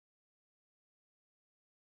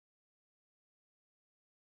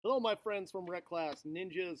Hello, my friends from Rec Class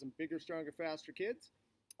Ninjas and Bigger, Stronger, Faster Kids.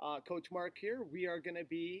 Coach Mark here. We are going to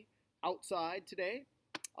be outside today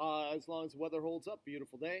as long as the weather holds up.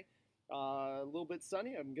 Beautiful day. A little bit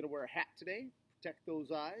sunny. I'm going to wear a hat today, protect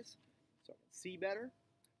those eyes so I can see better.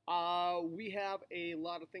 We have a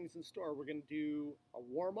lot of things in store. We're going to do a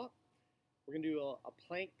warm up. We're going to do a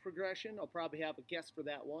plank progression. I'll probably have a guest for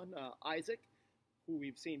that one, Isaac, who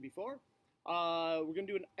we've seen before. We're going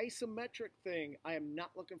to do an isometric thing. I am not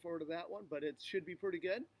looking forward to that one, but it should be pretty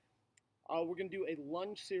good. We're going to do a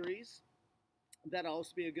lunge series. That'll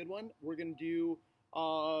also be a good one. We're going to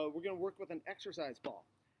work with an exercise ball.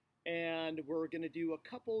 And we're going to do a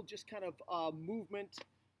couple just kind of movement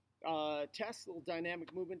tests, little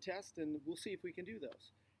dynamic movement tests, and we'll see if we can do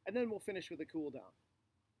those. And then we'll finish with a cool down.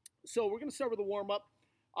 So we're going to start with a warm-up.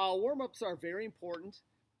 Warm-ups are very important.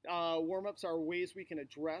 Warm-ups are ways we can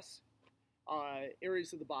address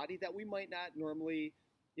areas of the body that we might not normally,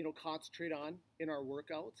 concentrate on in our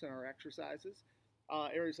workouts and our exercises.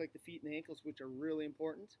 Areas like the feet and the ankles, which are really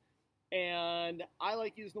important. And I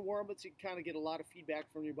like using the warm-ups. You can kind of get a lot of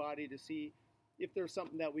feedback from your body to see if there's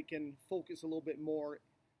something that we can focus a little bit more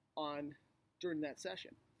on during that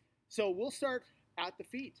session. So we'll start at the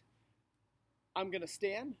feet. I'm going to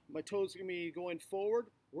stand. My toes are going to be going forward.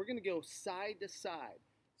 We're going to go side to side.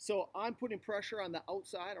 So I'm putting pressure on the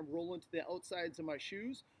outside. I'm rolling to the outsides of my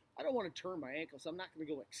shoes. I don't want to turn my ankles. I'm not going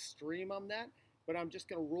to go extreme on that, but I'm just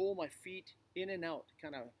going to roll my feet in and out,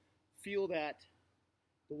 kind of feel that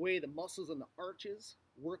the way the muscles and the arches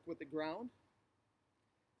work with the ground.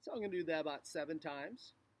 So I'm going to do that about 7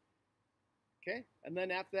 times. Okay, and then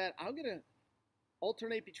after that, I'm going to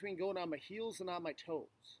alternate between going on my heels and on my toes.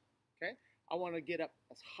 Okay, I want to get up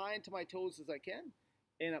as high into my toes as I can,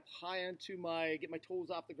 and up high into get my toes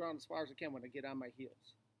off the ground as far as I can when I get on my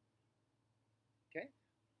heels. Okay,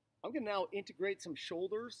 I'm going to now integrate some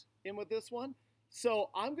shoulders in with this one.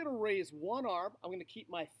 So I'm going to raise one arm. I'm going to keep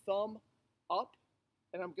my thumb up,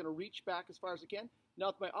 and I'm going to reach back as far as I can. Now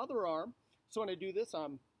with my other arm, so when I do this,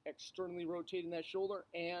 I'm externally rotating that shoulder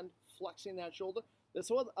and flexing that shoulder.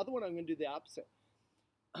 This other one, I'm going to do the opposite.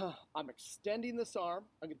 I'm extending this arm.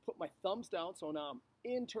 I'm going to put my thumbs down, so now I'm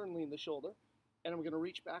internally in the shoulder, and I'm going to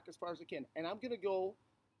reach back as far as I can. And I'm going to go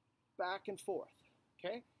back and forth,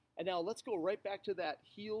 okay? And now let's go right back to that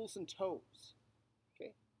heels and toes,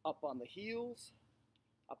 okay? Up on the heels,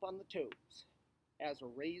 up on the toes, as we're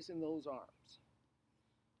raising those arms.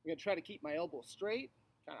 I'm going to try to keep my elbow straight.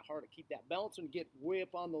 Kind of hard to keep that balance and get way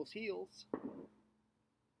up on those heels.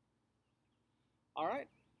 All right.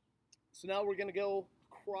 So now we're going to go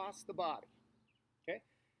across the body. Okay.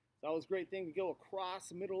 So that was a great thing to go across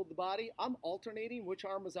the middle of the body. I'm alternating which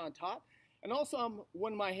arm is on top. And also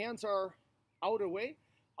when my hands are out of the way,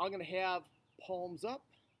 I'm going to have palms up.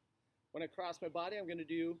 When I cross my body, I'm going to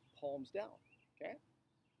do palms down. Okay.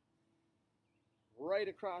 Right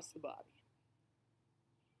across the body.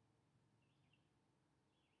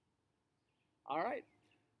 All right.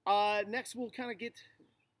 Next, we'll kind of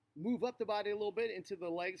move up the body a little bit into the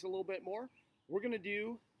legs a little bit more. We're going to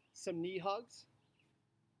do some knee hugs.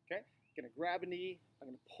 Okay. Going to grab a knee. I'm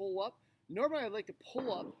going to pull up. Normally, I like to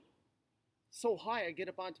pull up so high I get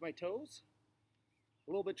up onto my toes.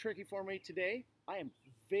 A little bit tricky for me today. I am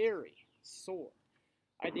very sore.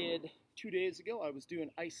 I did 2 days ago. I was doing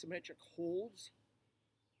isometric holds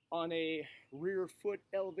on a rear foot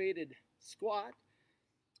elevated squat,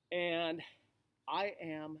 and I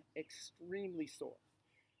am extremely sore.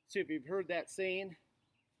 So if you've heard that saying,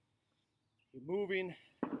 you're moving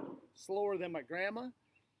slower than my grandma,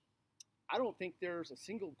 I don't think there's a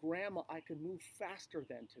single grandma I could move faster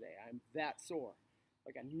than today. I'm that sore,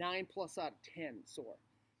 like a 9+ out of 10 sore.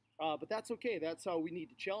 But that's okay. That's how we need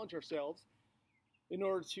to challenge ourselves in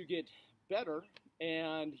order to get better.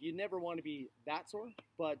 And you never want to be that sore,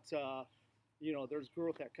 but there's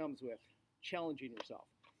growth that comes with challenging yourself.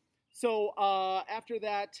 So after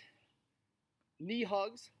that knee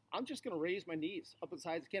hugs, I'm just going to raise my knees up as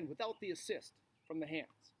high as I can without the assist from the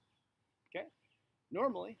hands. Okay?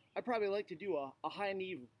 Normally, I'd probably like to do a high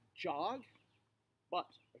knee jog, but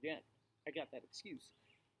again, I got that excuse.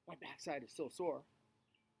 My backside is so sore,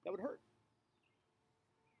 that would hurt.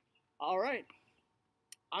 All right.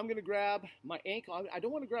 I'm going to grab my ankle. I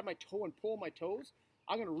don't want to grab my toe and pull my toes.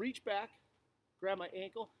 I'm going to reach back, grab my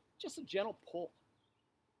ankle, just a gentle pull.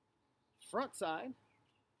 Front side,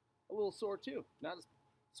 a little sore too. Not as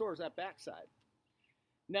sore as that back side.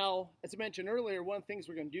 Now, as I mentioned earlier, one of the things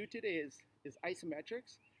we're going to do today is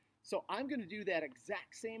isometrics. So I'm going to do that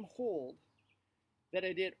exact same hold that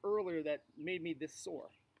I did earlier that made me this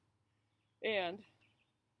sore. And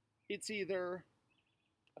it's either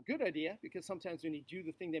a a good idea, because sometimes when you do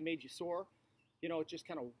the thing that made you sore, you know, it just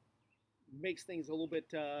kind of makes things a little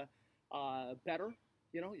bit better.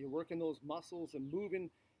 You know, you're working those muscles and moving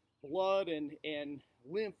blood and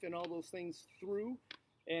lymph and all those things through,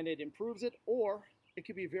 and it improves it. Or it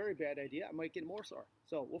could be a very bad idea. I might get more sore.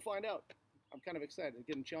 So we'll find out. I'm kind of excited,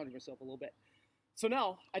 getting challenging myself a little bit. So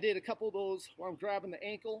now I did a couple of those where I'm grabbing the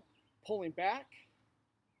ankle, pulling back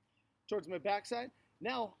towards my backside.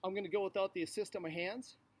 Now I'm going to go without the assist on my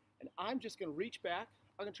hands, and I'm just going to reach back.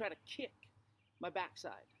 I'm going to try to kick my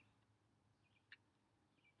backside.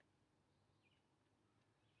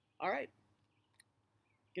 All right.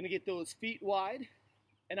 Going to get those feet wide,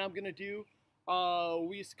 and I'm going to do,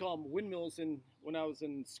 we used to call them windmills when I was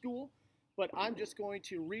in school, but I'm just going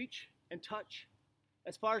to reach and touch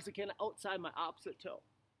as far as I can outside my opposite toe.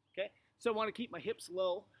 Okay? So I want to keep my hips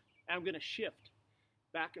low, and I'm going to shift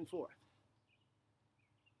back and forth.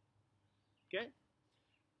 Okay?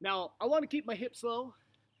 Now, I want to keep my hips low.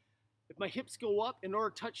 If my hips go up, in order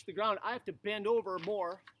to touch the ground, I have to bend over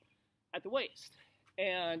more at the waist.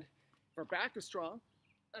 And if our back is strong,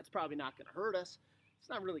 that's probably not going to hurt us. It's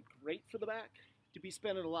not really great for the back to be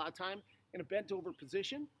spending a lot of time in a bent over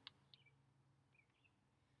position.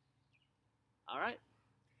 All right.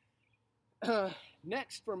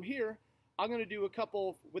 Next, from here, I'm going to do a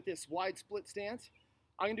couple with this wide split stance.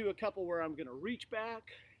 I'm going to do a couple where I'm going to reach back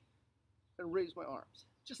and raise my arms,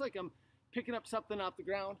 just like I'm picking up something off the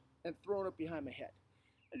ground and throwing it behind my head.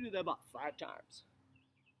 I do that about 5 times.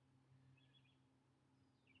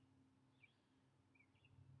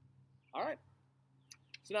 All right.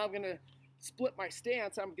 So now I'm going to split my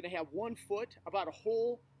stance. I'm going to have one foot about a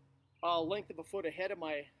whole length of a foot ahead of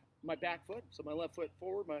my back foot. So my left foot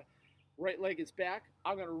forward, my right leg is back.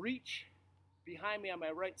 I'm going to reach behind me on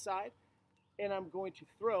my right side, and I'm going to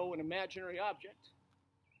throw an imaginary object,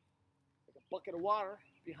 like a bucket of water,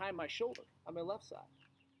 behind my shoulder on my left side.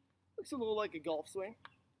 Looks a little like a golf swing.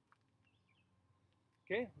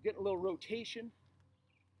 Okay, we're getting a little rotation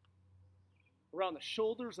around the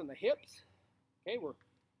shoulders and the hips. Okay, we're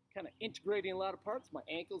kind of integrating a lot of parts. My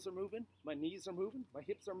ankles are moving, my knees are moving, my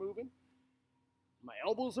hips are moving, my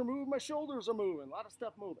elbows are moving, my shoulders are moving, a lot of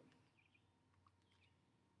stuff moving.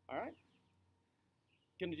 All right.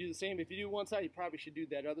 Going to do the same. If you do one side, you probably should do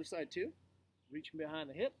that other side too. Reaching behind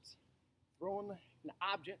the hips, throwing an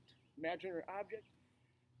object, imaginary object,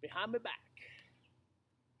 behind my back.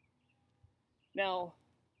 Now,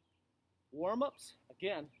 warm-ups,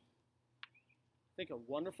 again, I think are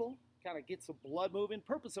wonderful. Kind of gets the blood moving.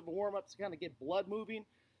 Purpose of a warm-up is to kind of get blood moving,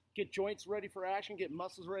 get joints ready for action, get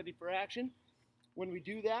muscles ready for action. When we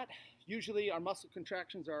do that, usually our muscle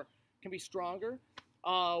contractions can be stronger.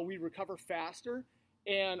 We recover faster,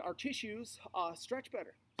 and our tissues stretch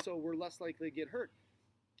better, so we're less likely to get hurt.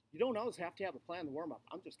 You don't always have to have a plan to warm up.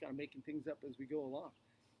 I'm just kind of making things up as we go along.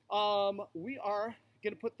 We are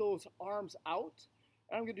going to put those arms out,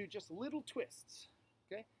 and I'm going to do just little twists,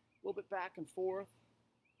 okay? A little bit back and forth.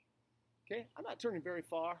 Okay, I'm not turning very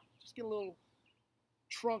far. Just getting a little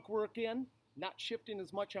trunk work in, not shifting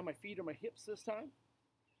as much on my feet or my hips this time.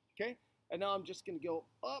 Okay, and now I'm just going to go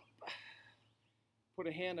up, put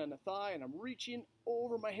a hand on the thigh, and I'm reaching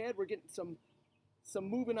over my head. We're getting some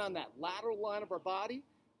movement on that lateral line of our body.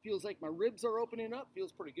 Feels like my ribs are opening up.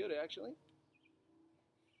 Feels pretty good, actually.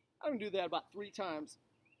 I'm going to do that about 3 times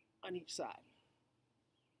on each side.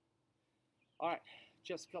 All right,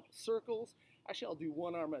 just a couple circles. Actually, I'll do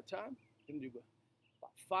one arm at a time. I'm going to do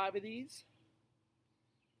about 5 of these.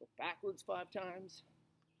 Go backwards 5 times.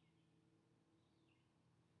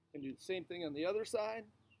 And do the same thing on the other side.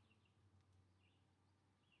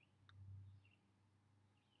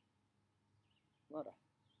 A lot of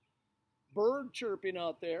bird chirping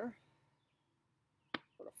out there.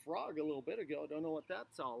 Heard a frog a little bit ago. Don't know what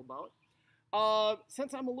that's all about.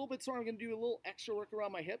 Since I'm a little bit sore, I'm going to do a little extra work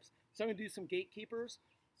around my hips. So I'm going to do some gatekeepers.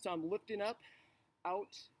 So I'm lifting up,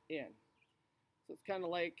 out, in. So it's kind of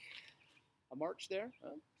like a march there.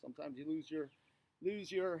 Sometimes you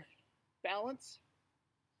lose your balance.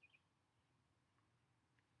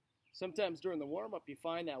 Sometimes during the warm-up, you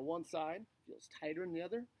find that one side feels tighter than the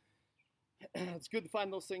other. It's good to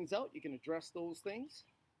find those things out. You can address those things.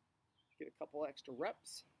 Get a couple extra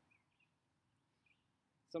reps.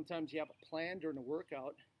 Sometimes you have a plan during the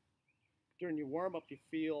workout. During your warm-up, you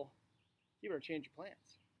feel you better change your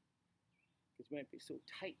plans because you might be so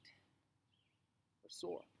tight or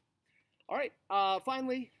sore. All right,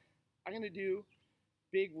 finally, I'm going to do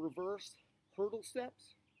big reverse hurdle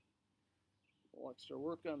steps. A little extra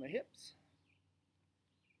work on the hips.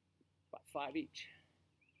 About 5 each.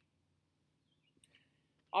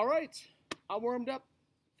 All right, I'm warmed up.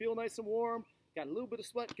 Feel nice and warm. got a little bit of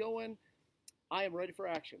sweat going. I am ready for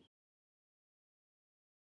action.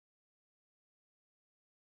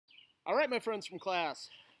 All right, my friends from class,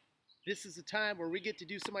 this is the time where we get to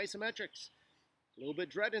do some isometrics. A little bit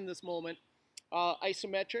dreading this moment.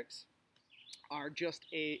 Isometrics are just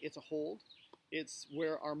it's a hold. It's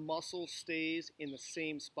where our muscle stays in the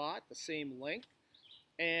same spot, the same length,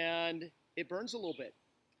 and it burns a little bit.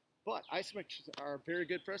 But isometrics are very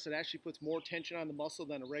good for us. It actually puts more tension on the muscle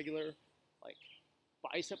than a regular, like,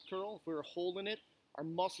 bicep curl. If we were holding it, our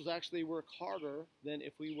muscles actually work harder than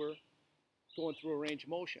if we were going through a range of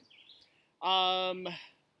motion.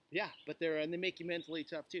 Yeah, but they make you mentally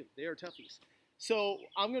tough too. They are toughies. So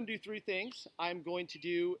I'm going to do three things. I'm going to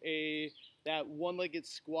do that one-legged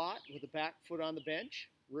squat with the back foot on the bench,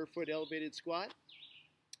 rear foot elevated squat.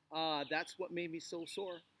 That's what made me so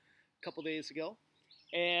sore a couple days ago.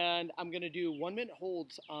 And I'm going to do 1-minute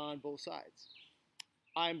holds on both sides.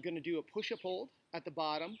 I'm going to do a push-up hold at the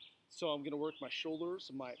bottom. So I'm going to work my shoulders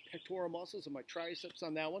and my pectoral muscles and my triceps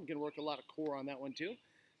on that one. I'm going to work a lot of core on that one too.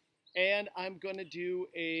 And I'm going to do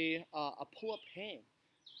a pull-up hang.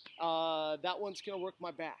 That one's going to work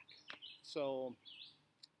my back. So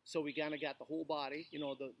we kind of got the whole body,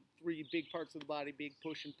 the three big parts of the body, big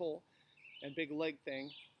push and pull, and big leg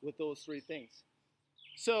thing with those three things.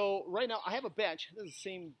 So right now I have a bench. This is the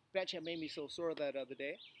same bench that made me so sore that other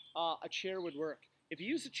day. A chair would work. If you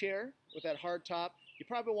use a chair with that hard top, you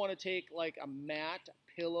probably want to take like a mat,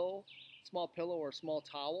 a pillow, small pillow or a small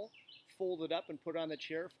towel, fold it up and put it on the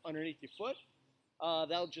chair underneath your foot.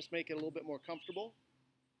 That'll just make it a little bit more comfortable.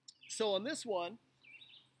 So on this one,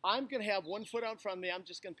 I'm going to have one foot out in front of me. I'm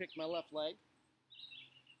just going to pick my left leg.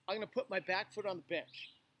 I'm going to put my back foot on the bench.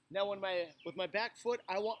 Now with my back foot,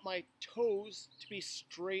 I want my toes to be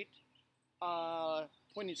straight,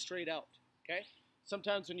 pointing straight out, okay?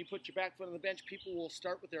 Sometimes when you put your back foot on the bench, people will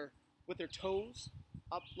start with their toes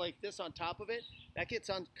up like this on top of it. That gets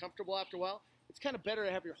uncomfortable after a while. It's kind of better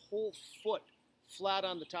to have your whole foot flat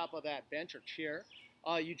on the top of that bench or chair.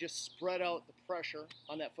 You just spread out the pressure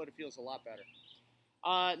on that foot. It feels a lot better.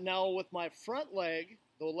 Now with my front leg,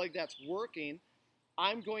 the leg that's working,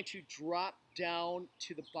 I'm going to drop down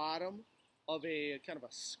to the bottom of a kind of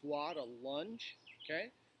a squat, a lunge,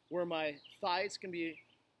 okay, where my thighs can be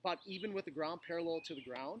about even with the ground, parallel to the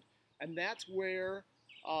ground. And that's where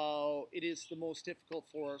it is the most difficult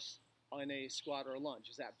for us on a squat or a lunge,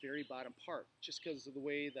 is that very bottom part, just because of the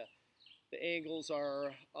way the angles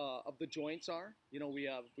are of the joints are. We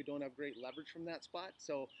don't have great leverage from that spot,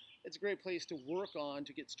 so it's a great place to work on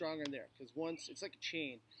to get stronger in there. Because once it's like a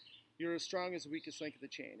chain, you're as strong as the weakest link of the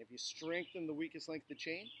chain. If you strengthen the weakest link of the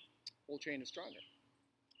chain, the whole chain is stronger.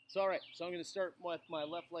 So all right, so I'm going to start with my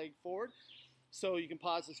left leg forward. So you can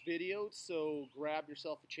pause this video. So grab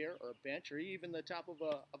yourself a chair or a bench or even the top of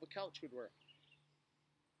a couch would work.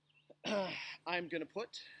 I'm going to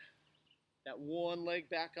put that one leg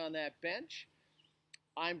back on that bench.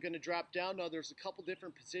 I'm going to drop down. Now there's a couple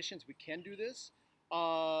different positions we can do this.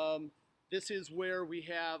 This is where we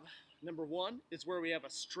have, number one, is where we have a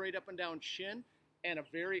straight up and down shin and a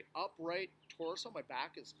very upright torso. My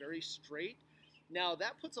back is very straight. Now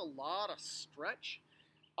that puts a lot of stretch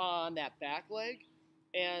on that back leg.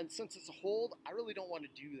 And since it's a hold, I really don't want to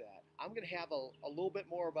do that. I'm going to have a little bit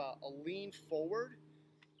more of a lean forward.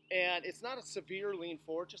 And it's not a severe lean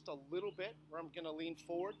forward, just a little bit where I'm going to lean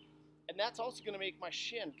forward. And that's also going to make my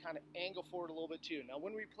shin kind of angle forward a little bit too. Now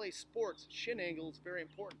when we play sports, shin angle is very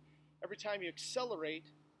important. Every time you accelerate,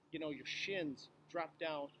 your shins drop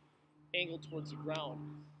down, angle towards the ground.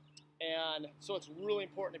 And so it's really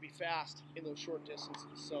important to be fast in those short distances.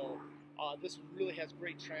 So this really has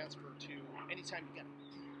great transfer to anytime you got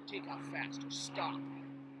to take off fast or stop,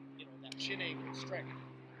 that shin angle and strength.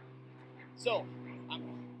 So I'm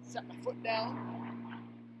going to set my foot down.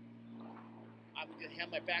 I'm going to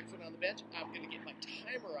have my back foot on the bench. I'm going to get my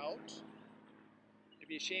timer out. It'd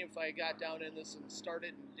be a shame if I got down in this and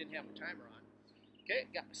started and didn't have my timer on. Okay,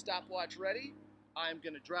 got my stopwatch ready. I'm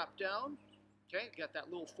going to drop down. Okay, got that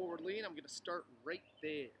little forward lean. I'm going to start right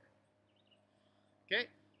there. Okay,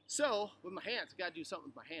 so with my hands, I got to do something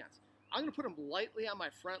with my hands. I'm going to put them lightly on my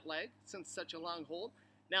front leg since it's such a long hold.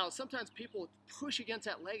 Now, sometimes people push against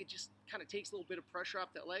that leg. It just kind of takes a little bit of pressure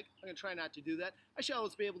off that leg. I'm going to try not to do that. I should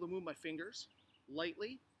always be able to move my fingers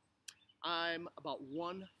lightly. I'm about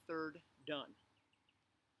 1/3 done.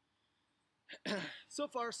 So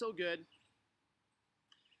far, so good.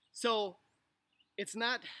 So it's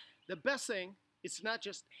not, the best thing is not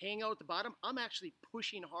just hang out at the bottom. I'm actually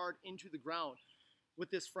pushing hard into the ground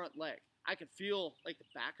with this front leg. I can feel like the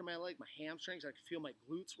back of my leg, my hamstrings. I can feel my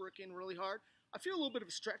glutes working really hard. I feel a little bit of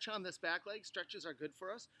a stretch on this back leg. Stretches are good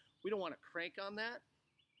for us. We don't want to crank on that.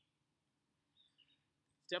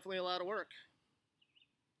 It's definitely a lot of work.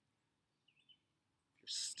 If you're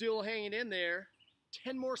still hanging in there,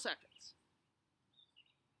 10 more seconds.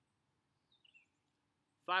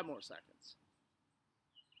 5 more seconds.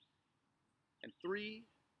 And 3,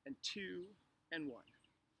 and 2, and 1.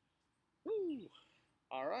 Woo!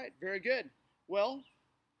 All right, very good. Well,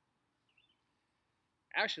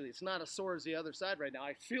 actually, it's not as sore as the other side right now.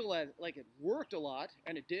 I feel like it worked a lot,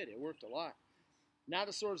 and it did. It worked a lot. Not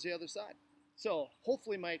as sore as the other side. So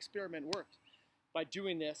hopefully my experiment worked by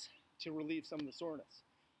doing this to relieve some of the soreness.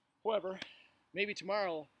 However, maybe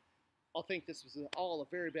tomorrow I'll think this was all a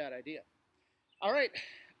very bad idea. All right,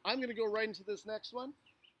 I'm going to go right into this next one.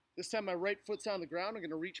 This time my right foot's on the ground. I'm going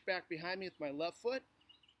to reach back behind me with my left foot.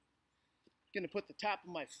 Going to put the top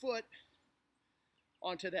of my foot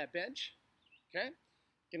onto that bench. Okay.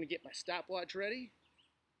 Going to get my stopwatch ready.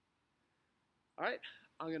 All right.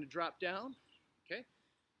 I'm going to drop down. Okay.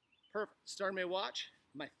 Perfect. Starting my watch.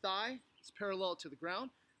 My thigh is parallel to the ground.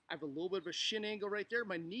 I have a little bit of a shin angle right there.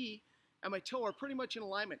 My knee and my toe are pretty much in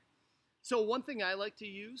alignment. So one thing I like to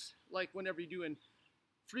use, like whenever you're doing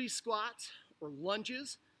free squats or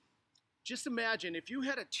lunges, just imagine if you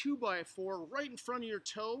had a 2x4 right in front of your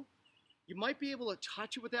toe, you might be able to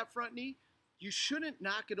touch it with that front knee. You shouldn't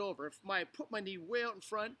knock it over. If I put my knee way out in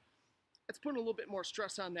front, it's putting a little bit more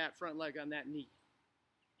stress on that front leg, on that knee.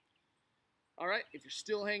 All right, if you're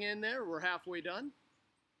still hanging in there, we're halfway done.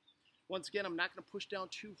 Once again, I'm not going to push down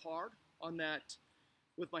too hard on that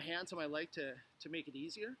with my hands on my leg to make it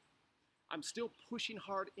easier. I'm still pushing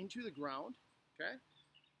hard into the ground, okay?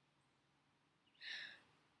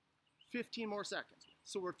 15 more seconds.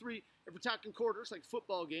 So if we're talking quarters, like a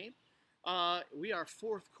football game, we are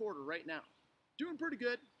 4th quarter right now. Doing pretty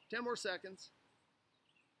good. 10 more seconds.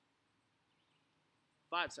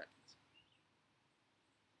 5 seconds.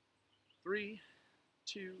 3,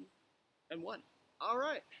 2, and 1. All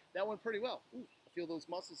right, that went pretty well. Ooh, I feel those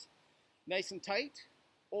muscles nice and tight.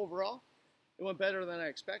 Overall, it went better than I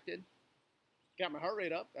expected. Got my heart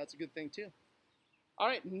rate up. That's a good thing too. All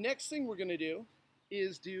right, next thing we're gonna do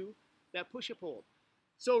is do that push-up hold.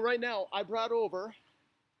 So right now, I brought over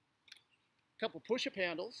a couple push-up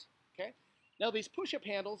handles, okay? Now these push-up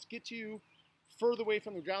handles get you further away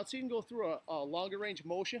from the ground so you can go through a longer range of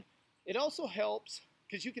motion. It also helps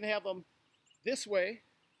because you can have them this way.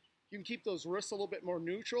 You can keep those wrists a little bit more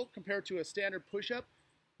neutral compared to a standard push-up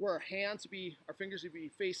where our fingers would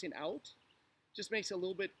be facing out. Just makes it a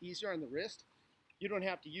little bit easier on the wrist. You don't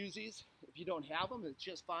have to use these. If you don't have them, it's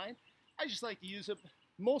just fine. I just like to use them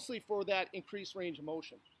mostly for that increased range of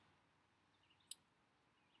motion.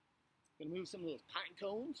 Gonna move some of those pine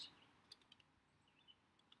cones.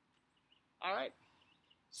 All right.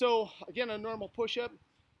 So again, a normal push-up.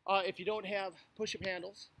 If you don't have push-up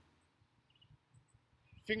handles,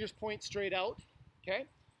 fingers point straight out. Okay.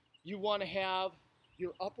 You want to have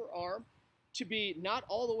your upper arm to be not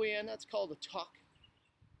all the way in. That's called a tuck.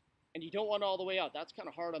 And you don't want it all the way out. That's kind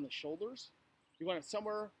of hard on the shoulders. You want it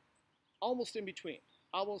somewhere almost in between.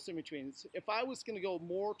 Almost in between. If I was going to go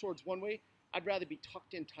more towards one way, I'd rather be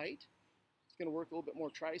tucked in tight. It's going to work a little bit more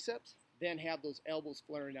triceps than have those elbows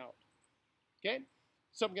flaring out. Okay?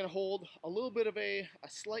 So I'm going to hold a little bit of a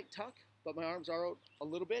slight tuck, but my arms are out a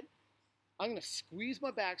little bit. I'm going to squeeze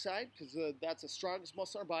my backside because that's the strongest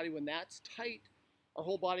muscle in our body. When that's tight, our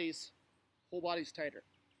whole body's tighter.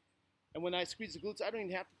 And when I squeeze the glutes, I don't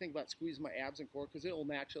even have to think about squeezing my abs and core because it will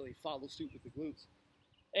naturally follow suit with the glutes.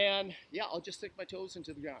 And yeah, I'll just stick my toes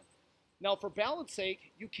into the ground. Now for balance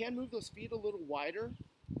sake, you can move those feet a little wider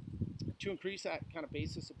to increase that kind of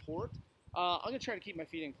base of support. I'm going to try to keep my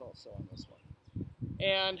feet in close on this one.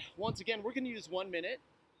 And once again, we're going to use 1 minute.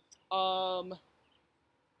 I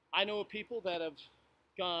know of people that have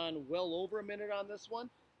gone well over a minute on this one.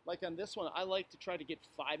 Like on this one, I like to try to get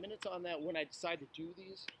 5 minutes on that when I decide to do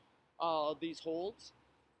these holds.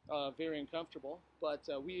 Very uncomfortable, but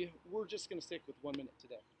we're just going to stick with 1 minute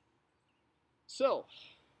today. So,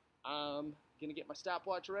 I'm going to get my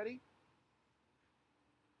stopwatch ready.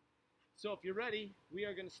 So if you're ready, we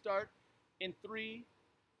are going to start in 3,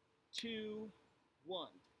 2, 1.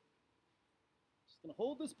 Just going to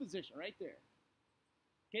hold this position right there.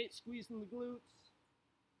 Okay, squeezing the glutes.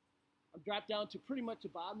 I'm dropped down to pretty much the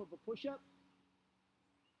bottom of a push-up.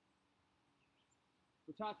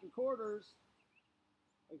 We're talking quarters,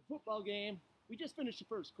 like a football game. We just finished the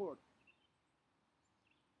first quarter.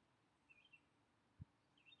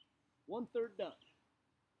 1/3 done.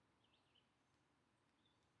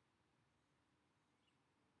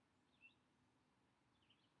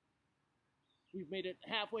 We've made it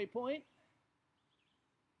halfway point.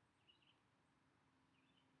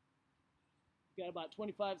 Got about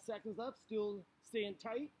 25 seconds left, still staying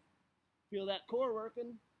tight. Feel that core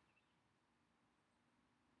working.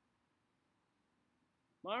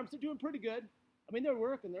 My arms are doing pretty good. I mean, they're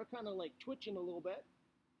working. They're kind of like twitching a little bit.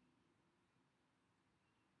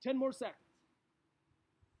 10 more seconds.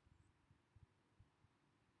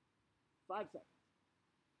 5 seconds.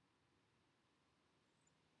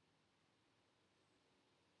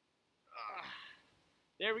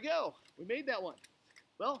 There we go. We made that one.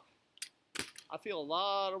 Well, I feel a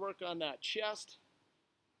lot of work on that chest,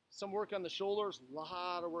 some work on the shoulders, a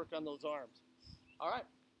lot of work on those arms. All right.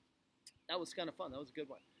 That was kind of fun. That was a good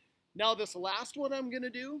one. Now this last one I'm going to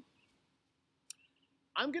do,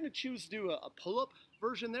 I'm going to choose to do a pull-up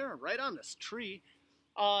version there right on this tree.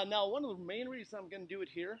 Now one of the main reasons I'm going to do it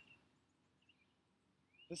here,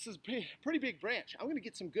 this is a pretty big branch. I'm going to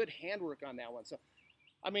get some good handwork on that one. So,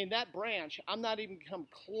 I mean, that branch, I'm not even come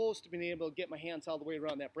close to being able to get my hands all the way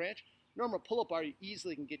around that branch. Normal pull-up bar, you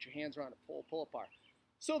easily can get your hands around a pull-up bar.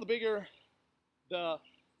 So the bigger the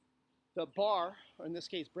bar, or in this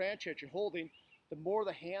case branch that you're holding, the more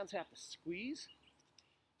the hands have to squeeze.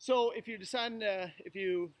 So if you're deciding if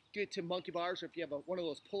you get to monkey bars, or if you have one of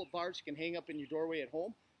those pull-up bars you can hang up in your doorway at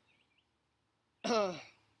home,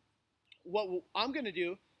 what I'm going to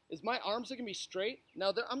do is my arms are going to be straight.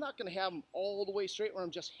 Now I'm not going to have them all the way straight where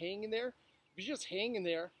I'm just hanging there. If you're just hanging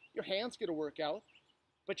there, your hand's going to work out,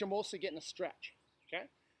 but you're mostly getting a stretch, okay?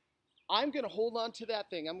 I'm going to hold on to that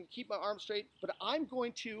thing. I'm going to keep my arms straight, but I'm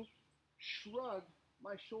going to shrug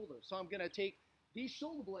my shoulders. So I'm going to take these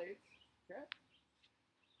shoulder blades, okay,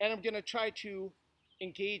 and I'm going to try to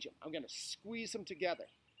engage them. I'm going to squeeze them together,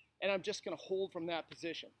 and I'm just going to hold from that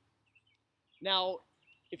position. Now,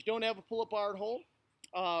 if you don't have a pull-up bar at home,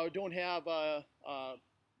 or don't have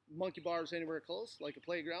monkey bars anywhere close, like a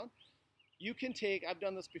playground, you can take, I've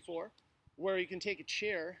done this before, where you can take a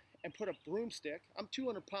chair and put a broomstick. I'm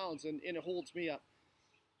 200 pounds and it holds me up.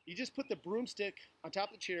 You just put the broomstick on top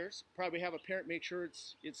of the chairs, probably have a parent make sure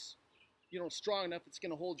it's strong enough it's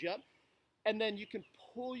going to hold you up, and then you can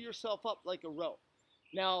pull yourself up like a row.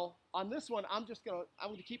 Now, on this one, I'm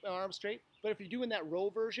going to keep my arms straight, but if you're doing that row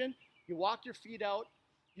version, you walk your feet out.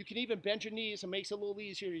 You can even bend your knees. It makes it a little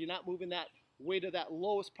easier. You're not moving that weight of that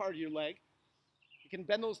lowest part of your leg. You can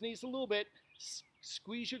bend those knees a little bit,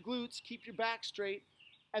 squeeze your glutes, keep your back straight,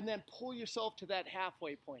 and then pull yourself to that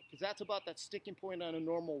halfway point, because that's about that sticking point on a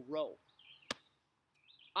normal row.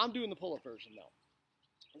 I'm doing the pull-up version,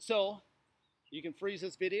 though. So you can freeze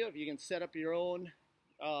this video if you can set up your own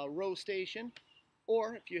row station,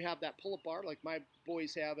 or if you have that pull-up bar like my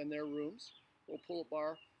boys have in their rooms, little pull-up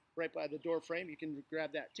bar right by the door frame, you can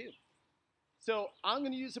grab that too. So I'm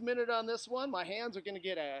going to use a minute on this one. My hands are going to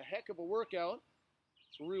get a heck of a workout.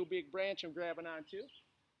 It's a real big branch I'm grabbing onto.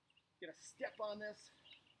 Going to step on this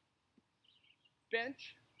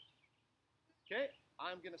bench. Okay,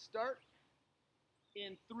 I'm going to start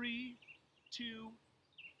in 3, 2,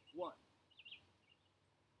 1.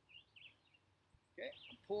 Okay,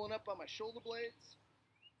 I'm pulling up on my shoulder blades.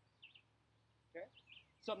 Okay,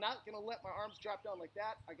 so I'm not going to let my arms drop down like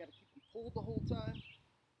that. I got to keep them pulled the whole time.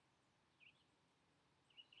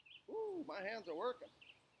 Ooh, my hands are working.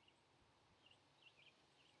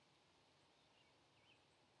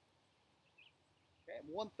 Okay,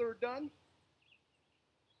 I'm 1/3 done.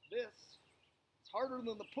 This is harder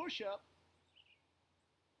than the push-up.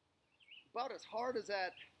 About as hard as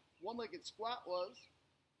that one-legged squat was.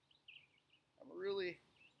 I'm really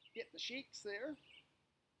getting the shakes there.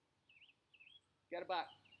 Got about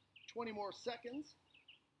 20 more seconds.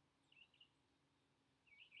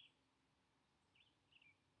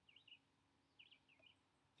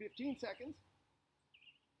 $15 seconds.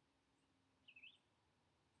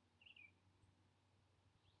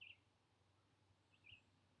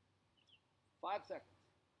 5 seconds.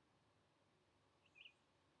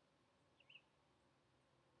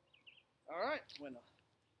 All right, went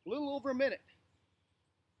a little over a minute.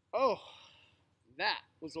 Oh, that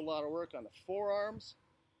was a lot of work on the forearms.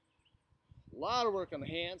 A lot of work on the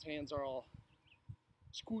hands. Hands are all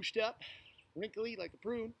squished up, wrinkly like a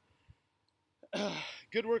prune.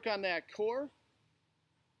 Good work on that core.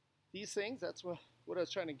 These things, that's what I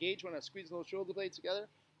was trying to gauge when I was squeezing those shoulder blades together.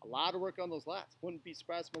 A lot of work on those lats. Wouldn't be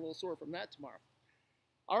surprised if I'm a little sore from that tomorrow.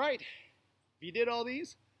 All right, if you did all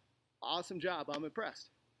these, awesome job. I'm impressed.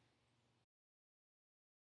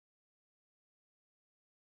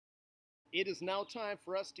 It is now time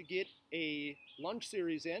for us to get a lunge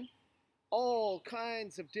series in. All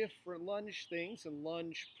kinds of different lunge things and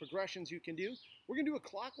lunge progressions you can do. We're going to do a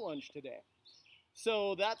clock lunge today.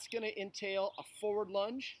 So that's going to entail a forward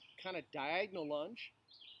lunge, kind of diagonal lunge,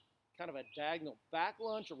 kind of a diagonal back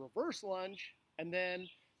lunge, a reverse lunge, and then,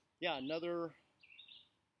 yeah, another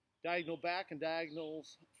diagonal back and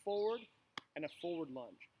diagonals forward, and a forward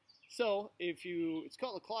lunge. So it's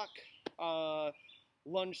called a clock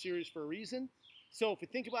lunge series for a reason. So if you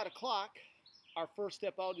think about a clock, our first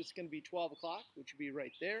step out is going to be 12 o'clock, which would be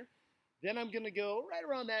right there. Then I'm going to go right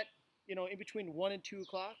around that, in between 1 and 2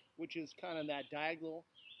 o'clock, which is kind of that diagonal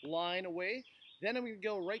line away. Then I'm going to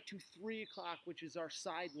go right to 3 o'clock, which is our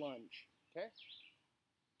side lunge, okay?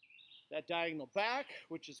 That diagonal back,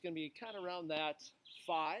 which is going to be kind of around that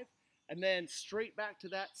 5, and then straight back to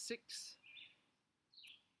that 6.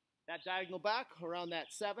 That diagonal back around that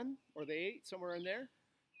 7 or the 8, somewhere in there.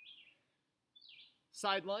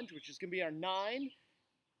 Side lunge, which is going to be our 9.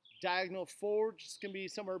 Diagonal forward, which is going to be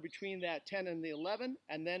somewhere between that 10 and the 11.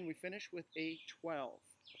 And then we finish with a 12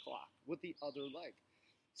 o'clock with the other leg.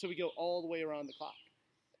 So we go all the way around the clock.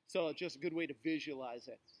 So it's just a good way to visualize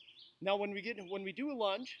it. Now when we do a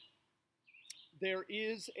lunge, there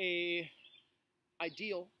is a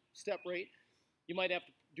ideal step rate. You might have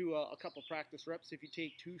to do a couple practice reps if you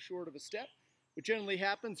take too short of a step. What generally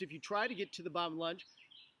happens if you try to get to the bottom lunge,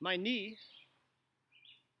 my knee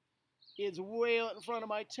is way out in front of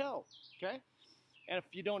my toe, okay? And if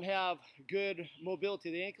you don't have good mobility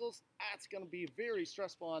of the ankles, that's going to be very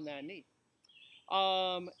stressful on that knee.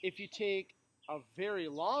 If you take a very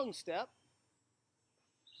long step,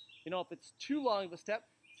 if it's too long of a step,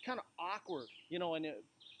 it's kind of awkward, and it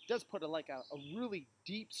does put a really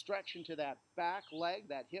deep stretch into that back leg,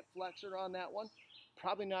 that hip flexor on that one.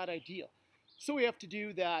 Probably not ideal. So we have to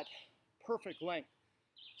do that perfect length.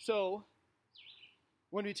 So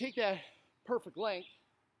when we take that perfect length,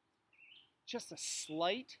 just a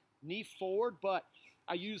slight knee forward, but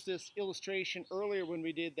I used this illustration earlier when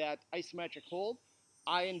we did that isometric hold.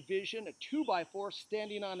 I envision a 2x4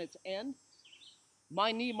 standing on its end.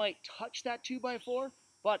 My knee might touch that 2x4,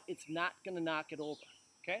 but it's not going to knock it over,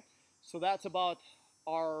 okay? So that's about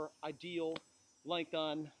our ideal length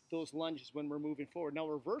on those lunges when we're moving forward. Now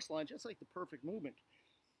reverse lunge, that's like the perfect movement.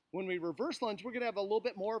 When we reverse lunge, we're going to have a little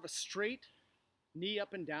bit more of a straight knee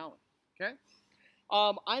up and down, okay?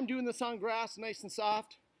 I'm doing this on grass, nice and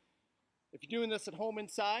soft. If you're doing this at home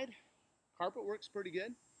inside, carpet works pretty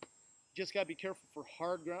good. Just got to be careful for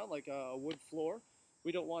hard ground like a wood floor.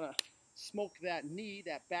 We don't want to smoke that knee,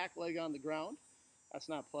 that back leg on the ground. That's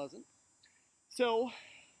not pleasant. So,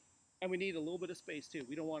 and we need a little bit of space too.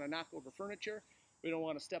 We don't want to knock over furniture. We don't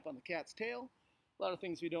want to step on the cat's tail. A lot of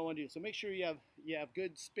things we don't want to do. So make sure you have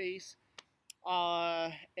good space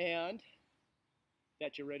and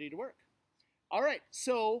that you're ready to work. All right,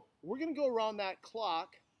 so we're going to go around that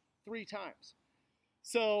clock 3 times.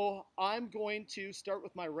 So I'm going to start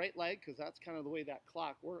with my right leg because that's kind of the way that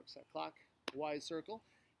clock works, that clockwise circle.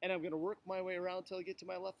 And I'm going to work my way around until I get to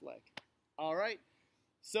my left leg. All right,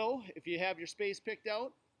 so if you have your space picked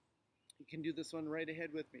out, you can do this one right ahead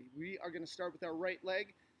with me. We are going to start with our right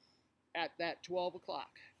leg at that 12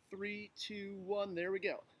 o'clock. 3, 2, 1, there we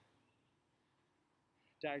go.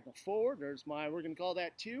 Diagonal forward, we're going to call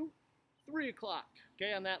that 2. 3 o'clock.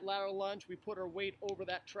 Okay, on that lateral lunge, we put our weight over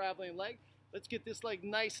that traveling leg. Let's get this leg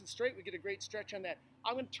nice and straight. We get a great stretch on that.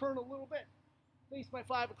 I'm going to turn a little bit. Face my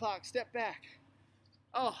 5 o'clock, step back.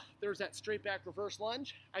 Oh, there's that straight back reverse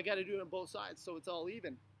lunge. I got to do it on both sides so it's all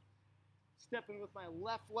even. Stepping with my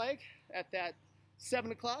left leg at that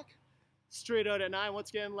 7 o'clock. Straight out at 9. Once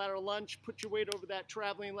again, lateral lunge. Put your weight over that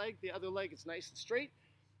traveling leg. The other leg is nice and straight.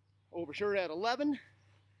 Over shoulder at 11.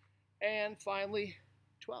 And finally,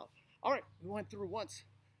 12. All right, we went through once.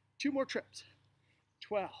 2 more trips.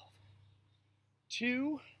 12.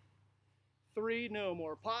 2, 3, no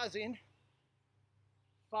more pausing.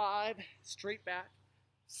 5, straight back.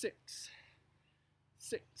 6,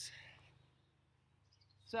 6,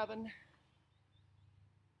 7,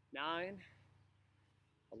 9,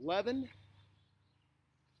 11,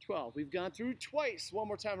 12. We've gone through twice. One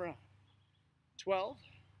more time around. 12,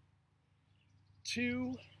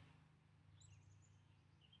 2,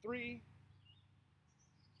 3,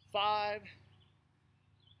 5,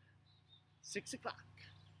 6 o'clock.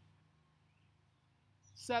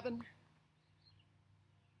 7,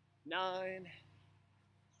 9,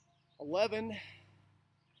 11,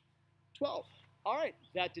 12. All right,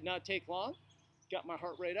 that did not take long. Got my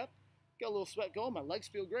heart rate up. Got a little sweat going. My legs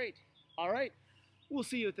feel great. All right, we'll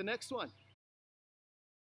see you at the next one.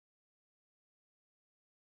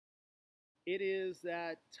 It is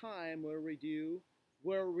that time where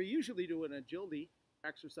we usually do an agility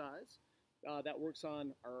exercise that works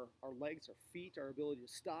on our legs, our feet, our ability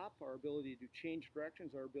to stop, our ability to change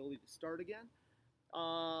directions, our ability to start again.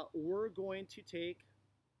 We're going to take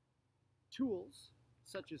tools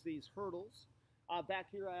such as these hurdles. Back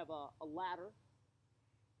here I have a ladder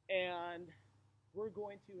And we're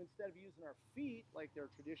going to, instead of using our feet like they're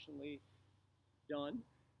traditionally done,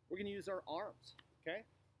 we're going to use our arms, okay?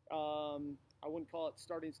 I wouldn't call it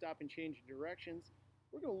starting, stopping, changing directions.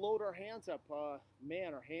 We're going to load our hands up.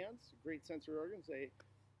 Man, our hands, great sensory organs. They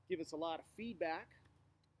give us a lot of feedback.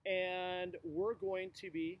 And we're going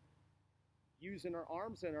to be using our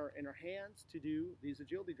arms and our hands to do these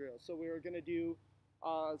agility drills. So we're going to do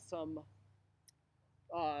some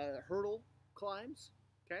hurdle climbs,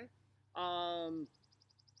 okay?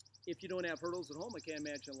 If you don't have hurdles at home, I can't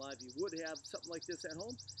imagine a lot of you would have something like this at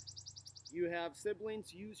home. You have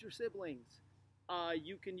siblings, use your siblings.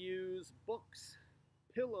 You can use books,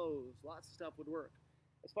 pillows, lots of stuff would work.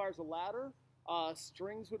 As far as a ladder,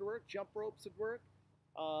 strings would work, jump ropes would work.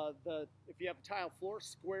 If you have a tile floor,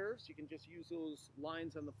 squares, you can just use those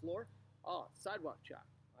lines on the floor. Oh, sidewalk chalk.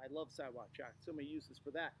 I love sidewalk chalk. Somebody uses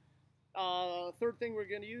for that. Third thing we're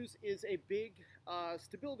going to use is a big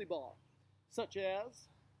stability ball, such as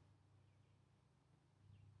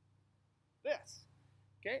this.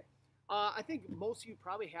 Okay? I think most of you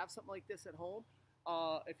probably have something like this at home.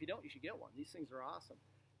 If you don't, you should get one. These things are awesome.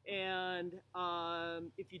 And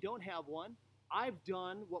if you don't have one, I've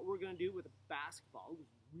done what we're going to do with a basketball. It was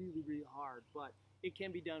really, really hard, but it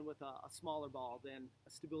can be done with a smaller ball than a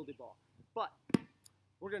stability ball. But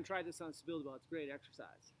we're going to try this on a stability ball. It's great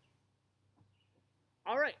exercise.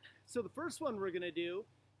 All right, so the first one we're going to do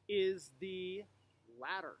is the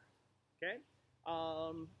ladder, okay?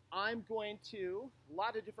 I'm going to, a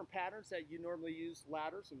lot of different patterns that you normally use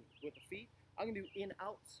ladders and with the feet. I'm going to do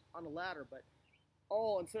in-outs on the ladder, but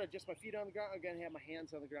instead of just my feet on the ground, I'm going to have my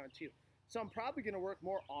hands on the ground too. So I'm probably going to work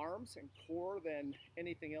more arms and core than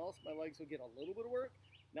anything else. My legs will get a little bit of work,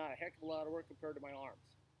 not a heck of a lot of work compared to my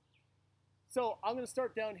arms. So I'm going to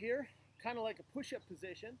start down here, kind of like a push-up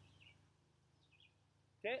position.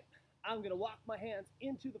 Okay, I'm going to walk my hands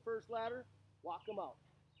into the first ladder, walk them out.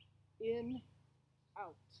 In,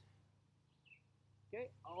 out. Okay,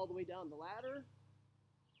 all the way down the ladder.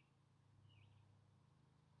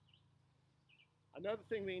 Another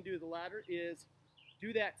thing we can do with the ladder is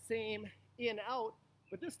do that same in, out,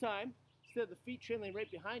 but this time, instead of the feet trailing right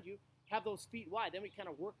behind you, have those feet wide. Then we kind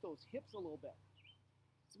of work those hips a little bit.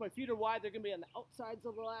 So my feet are wide. They're going to be on the outsides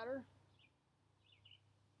of the ladder.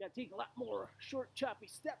 Got to take a lot more short, choppy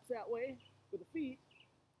steps that way with the feet.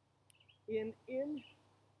 In,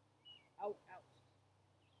 out, out.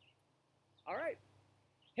 All right.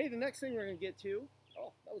 Hey, the next thing we're going to get to,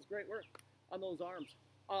 oh, that was great work on those arms,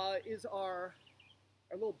 is our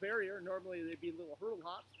little barrier. Normally they'd be little hurdle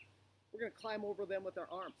hops. We're going to climb over them with our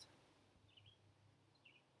arms.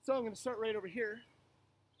 So I'm going to start right over here.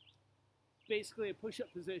 Basically a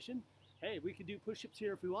push-up position. Hey, we could do push-ups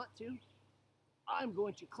here if we want to. I'm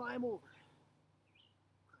going to climb over.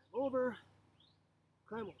 Climb over.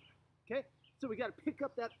 Climb over. Okay? So we got to pick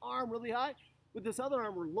up that arm really high. With this other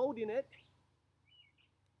arm, we're loading it.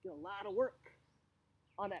 Get a lot of work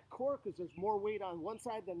on that core because there's more weight on one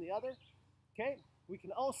side than the other. Okay? We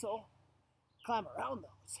can also climb around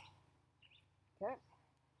those. Okay?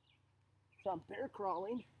 So I'm bear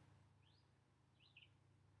crawling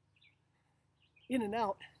in and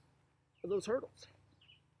out of those hurdles.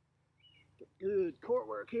 Get good core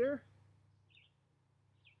work here.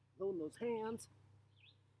 Loading those hands.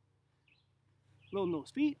 Loading those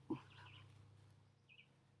feet.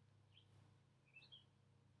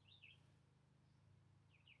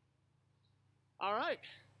 All right.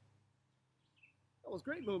 That was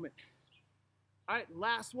great movement. All right,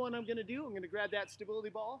 last one I'm going to do. I'm going to grab that stability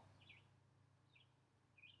ball.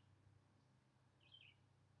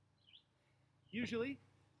 Usually,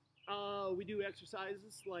 we do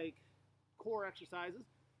exercises like core exercises.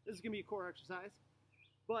 This is going to be a core exercise.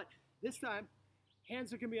 But this time,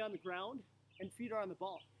 hands are going to be on the ground and feet are on the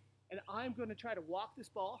ball. And I'm going to try to walk this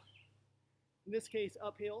ball, in this case,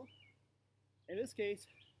 uphill. In this case,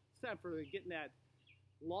 it's time for getting that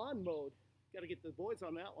lawn mode. Got to get the boys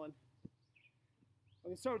on that one. I'm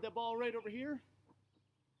going to start with that ball right over here.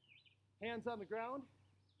 Hands on the ground.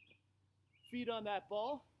 Feet on that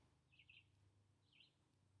ball.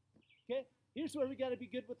 Okay, here's where we got to be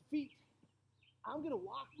good with the feet. I'm going to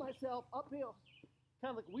walk myself uphill, kind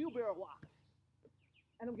of like a wheelbarrow walk.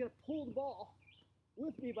 And I'm going to pull the ball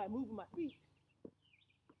with me by moving my feet.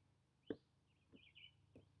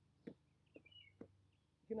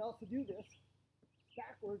 You can also do this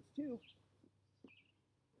backwards too.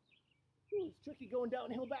 Ooh, it's tricky going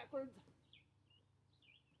downhill backwards.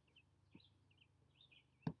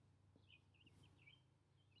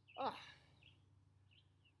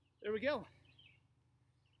 There we go.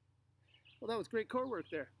 Well, that was great core work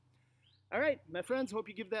there. All right, my friends, hope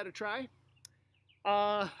you give that a try.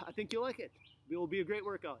 I think you'll like it. It will be a great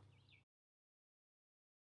workout.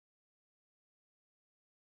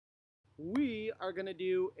 We are going to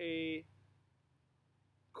do a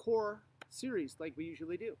core series like we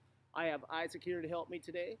usually do. I have Isaac here to help me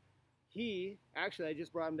today. Actually, I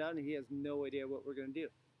just brought him down and he has no idea what we're going to do.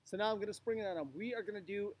 So now I'm going to spring it on him. We are going to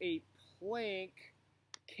do a plank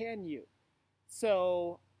can you.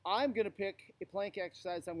 So I'm going to pick a plank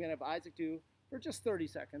exercise I'm going to have Isaac do for just 30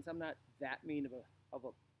 seconds. I'm not that mean of a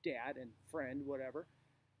dad and friend, whatever.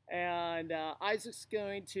 And Isaac's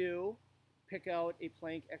going to pick out a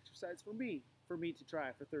plank exercise for me to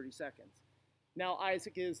try for 30 seconds. Now,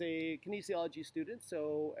 Isaac is a kinesiology student,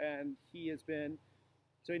 so he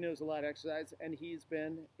knows a lot of exercise, and he's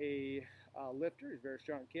been a lifter. He's a very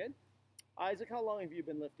strong kid. Isaac, how long have you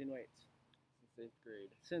been lifting weights? Since 8th grade.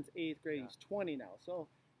 Since 8th grade. Yeah. He's 20 now, so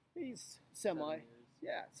he's 7 years.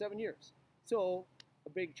 Yeah, 7 years. So a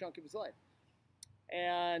big chunk of his life.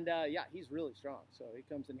 And yeah, he's really strong, so he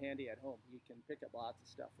comes in handy at home. He can pick up lots of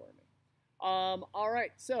stuff for me. All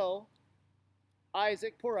right, so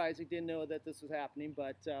poor Isaac didn't know that this was happening,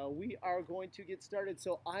 but we are going to get started.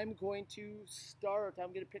 So I'm going to start.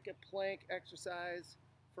 I'm going to pick a plank exercise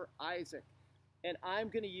for Isaac. And I'm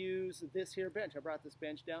going to use this here bench. I brought this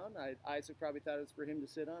bench down. Isaac probably thought it was for him to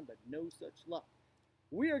sit on, but no such luck.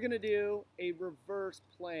 We are going to do a reverse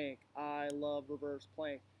plank. I love reverse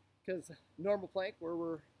plank because normal plank where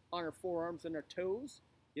we're on our forearms and our toes,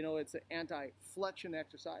 it's an anti-flexion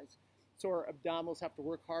exercise. So our abdominals have to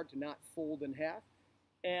work hard to not fold in half.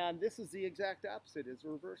 And this is the exact opposite, is a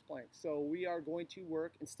reverse plank. So we are going to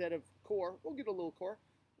work, instead of core, we'll get a little core,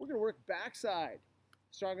 we're going to work backside.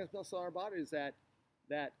 Strongest muscle in our body is that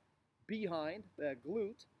behind, that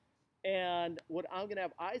glute. And what I'm going to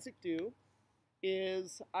have Isaac do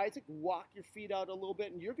is, Isaac, walk your feet out a little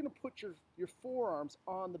bit, and you're going to put your forearms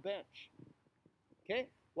on the bench. Okay?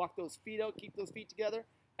 Walk those feet out, keep those feet together.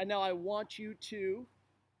 And now I want you to,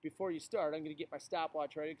 before you start, I'm going to get my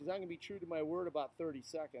stopwatch ready because I'm going to be true to my word about 30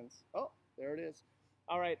 seconds. Oh, there it is.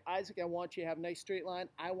 All right, Isaac, I want you to have a nice straight line.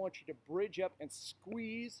 I want you to bridge up and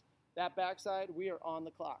squeeze that backside. We are on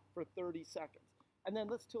the clock for 30 seconds. And then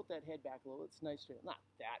let's tilt that head back a little. It's nice straight, not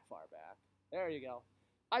that far back. There you go.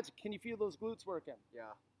 Isaac, can you feel those glutes working?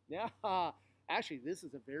 Yeah. Yeah. Actually, this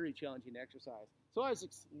is a very challenging exercise. So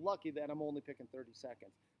Isaac's lucky that I'm only picking 30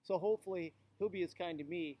 seconds. So hopefully he'll be as kind to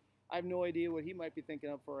me. I have no idea what he might be thinking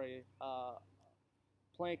of for a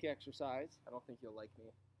plank exercise. I don't think you'll like me.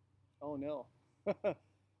 Oh, no.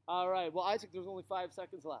 All right. Well, Isaac, there's only 5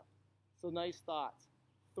 seconds left. So nice thoughts.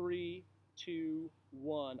 3, 2,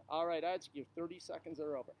 1. All right, Isaac, your 30 seconds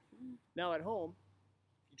are over. Now at home,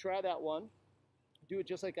 if you try that one, do it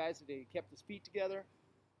just like Isaac did. He kept his feet together.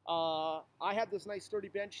 I have this nice sturdy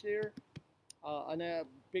bench there, on a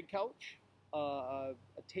big couch, a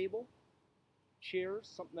table, chairs,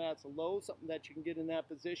 something that's low, something that you can get in that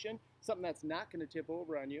position, something that's not going to tip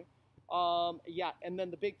over on you. Yeah, and then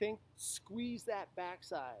the big thing, squeeze that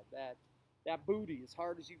backside, that booty as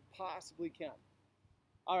hard as you possibly can.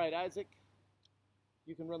 All right, Isaac,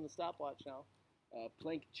 you can run the stopwatch now.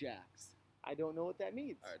 Plank jacks. I don't know what that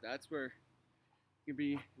means. All right, that's where you can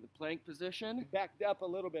be in the plank position. Backed up a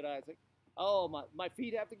little bit, Isaac. Oh, my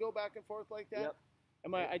feet have to go back and forth like that?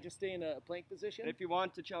 Yep. I just stay in a plank position? And if you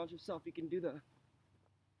want to challenge yourself, you can do the...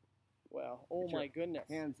 Well, oh my goodness.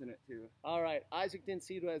 Hands in it too. All right, Isaac didn't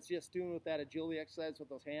see what I was just doing with that agility exercise with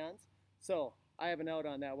those hands. So I have an out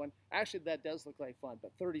on that one. Actually, that does look like fun,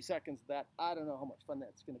 but 30 seconds of that, I don't know how much fun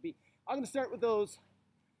that's going to be. I'm going to start with those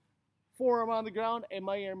forearm on the ground. I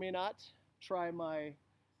may or may not try my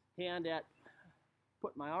hand at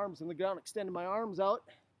putting my arms on the ground, extending my arms out.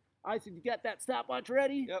 Isaac, you got that stopwatch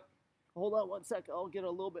ready? Yep. Hold on 1 second. I'll get a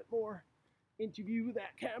little bit more into view of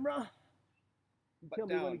that camera. Tell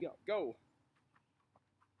me when to go. Go.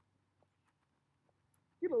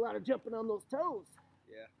 Get a lot of jumping on those toes.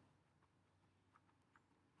 Yeah.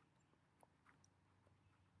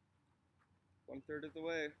 One-third of the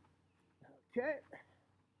way. Okay.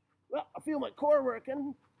 Well, I feel my core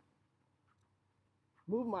working.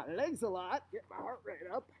 Move my legs a lot. Get my heart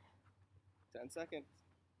rate up. 10 seconds.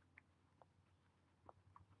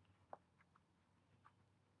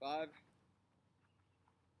 5,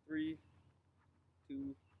 3,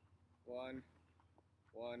 2, 1,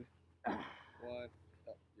 1, 1.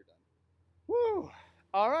 Oh, you're done. Woo!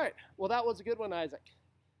 All right. Well, that was a good one, Isaac.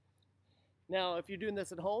 Now, if you're doing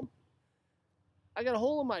this at home, I got a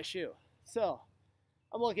hole in my shoe. So,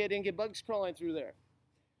 I'm lucky I didn't get bugs crawling through there.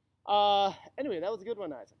 Anyway, that was a good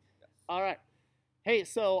one, Isaac. Yes. All right. Hey,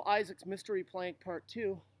 so Isaac's mystery plank part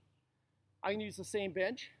 2. I can use the same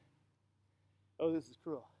bench. Oh, this is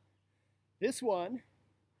cruel. This one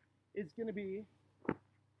is going to be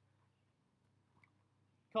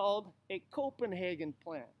called a Copenhagen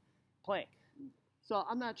plank. So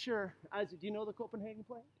I'm not sure, Isaac, do you know the Copenhagen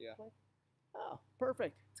plank? Yeah. Oh,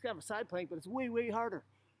 perfect. It's kind of a side plank, but it's way, way harder.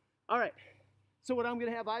 All right. So what I'm going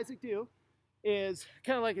to have Isaac do is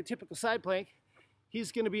kind of like a typical side plank.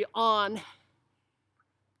 He's going to be on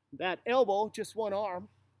that elbow, just one arm.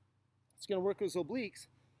 It's going to work his obliques,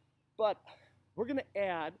 but we're going to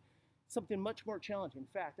add something much more challenging. In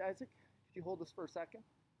fact, Isaac, could you hold this for a second?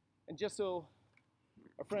 And just so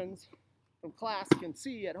our friends from class can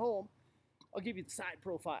see at home, I'll give you the side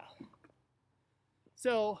profile.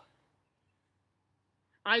 So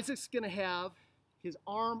Isaac's going to have his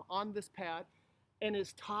arm on this pad and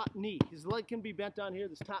his top knee. His leg can be bent down here.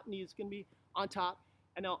 This top knee is going to be on top.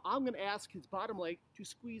 And now I'm going to ask his bottom leg to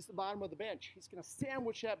squeeze the bottom of the bench. He's going to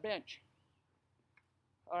sandwich that bench.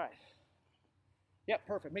 All right. Yep,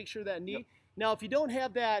 perfect. Make sure that knee. Yep. Now, if you don't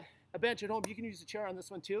have a bench at home, you can use a chair on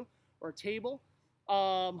this one too, or a table.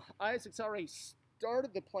 Isaac's already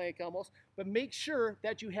started the plank almost, but make sure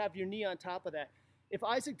that you have your knee on top of that. If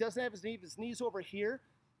Isaac doesn't have his knee, if his knee's over here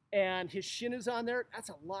and his shin is on there, that's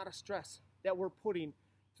a lot of stress that we're putting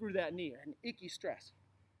through that knee, an icky stress.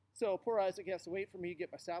 So poor Isaac has to wait for me to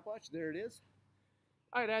get my stopwatch. There it is.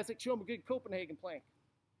 All right, Isaac, show him a good Copenhagen plank.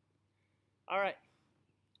 All right.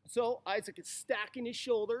 So Isaac is stacking his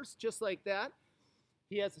shoulders just like that.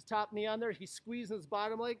 He has his top knee on there. He's squeezing his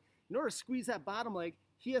bottom leg. In order to squeeze that bottom leg,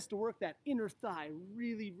 he has to work that inner thigh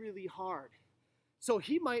really, really hard. So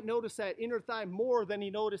he might notice that inner thigh more than he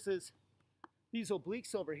notices these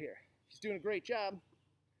obliques over here. He's doing a great job.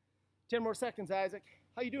 10 more seconds, Isaac.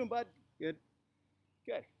 How you doing, bud? Good.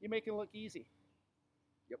 Good. You're making it look easy.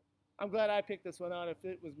 Yep. I'm glad I picked this one out. If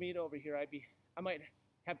it was me over here, I might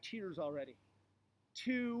have tears already.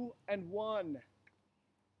 2 and 1.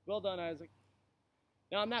 Well done, Isaac.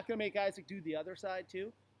 Now, I'm not going to make Isaac do the other side,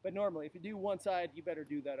 too. But normally, if you do one side, you better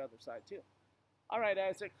do that other side, too. All right,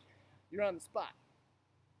 Isaac. You're on the spot.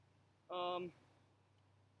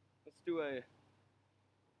 Let's do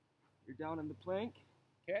you're down in the plank.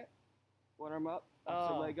 Okay. One arm up,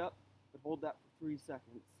 opposite leg up, but hold that for 3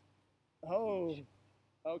 seconds. Oh,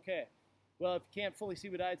 okay. Well, if you can't fully see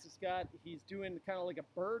what Isaac's got, he's doing kind of like a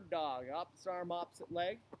bird dog. Opposite arm, opposite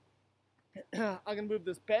leg. I'm going to move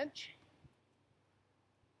this bench.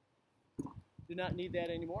 Do not need that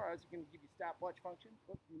anymore. I was going to give you stopwatch function.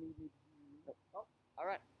 Oh, you need me. Oh, all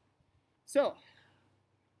right. So,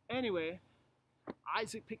 anyway,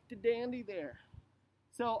 Isaac picked a dandy there.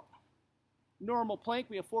 So, normal plank,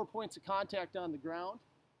 we have 4 points of contact on the ground.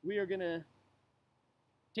 We are going to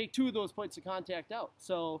take 2 of those points of contact out.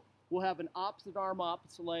 So, we'll have an opposite arm,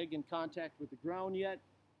 opposite leg in contact with the ground yet.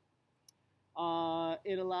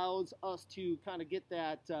 It allows us to kind of get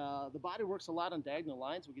that, the body works a lot on diagonal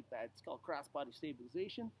lines. We get that, it's called cross-body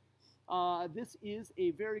stabilization. This is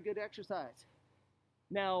a very good exercise.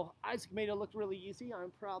 Now, Isaac made it look really easy.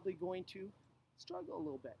 I'm probably going to struggle a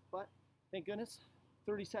little bit, but thank goodness,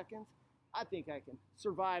 30 seconds. I think I can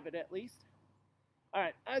survive it at least. All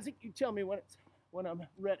right, Isaac, you tell me when I'm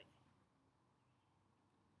ready.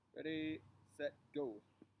 Ready, set, go.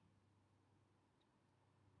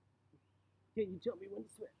 Can you tell me when to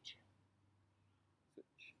switch?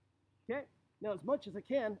 Switch. Okay, now as much as I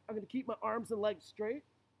can, I'm going to keep my arms and legs straight.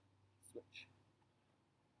 Switch.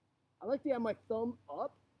 I like to have my thumb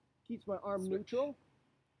up, keeps my arm neutral.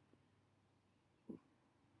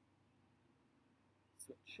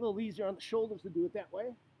 Switch. A little easier on the shoulders to do it that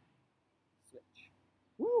way. Switch.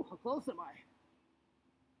 Woo, how close am I?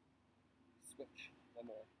 Switch. One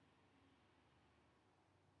more.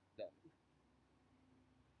 Done.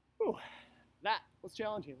 Woo, that was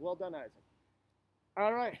challenging. Well done, Isaac.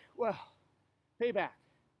 All right, well, payback.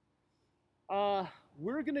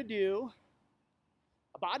 We're going to do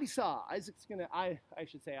a body saw. Isaac's going to, I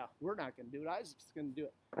should say, we're not going to do it. Isaac's going to do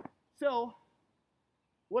it. So,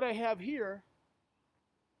 what I have here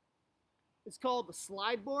is called the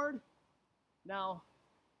slide board. Now,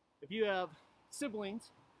 if you have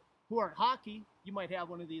siblings who are in hockey, you might have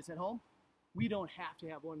one of these at home. We don't have to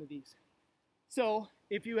have one of these. So,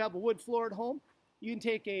 if you have a wood floor at home, you can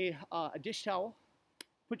take a dish towel,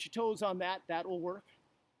 put your toes on that. That will work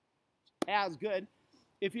as good.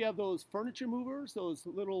 If you have those furniture movers, those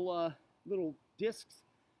little discs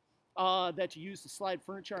that you use to slide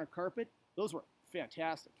furniture on carpet, those were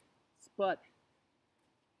fantastic. But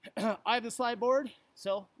I have the slide board,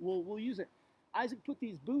 so we'll use it. Isaac, put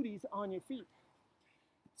these booties on your feet.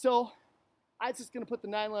 So Isaac's going to put the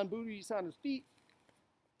nylon booties on his feet.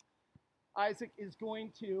 Isaac is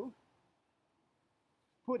going to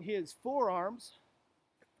put his forearms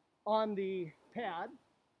on the pad,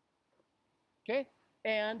 okay?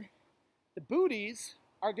 And the booties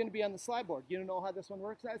are going to be on the slide board. You know how this one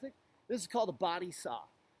works, Isaac? This is called a body saw.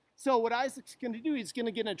 So what Isaac's going to do, he's going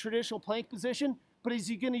to get in a traditional plank position, but he's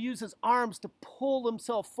going to use his arms to pull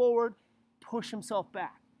himself forward, push himself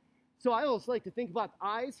back. So I always like to think about the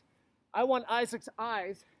eyes. I want Isaac's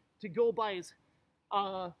eyes to go by his,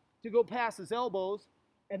 to go past his elbows,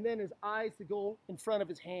 and then his eyes to go in front of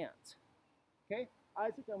his hands. Okay,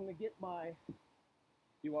 Isaac, I'm going to get my.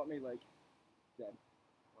 You want me like dead?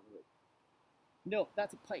 No,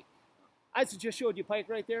 that's a pike. Isaac just showed you pike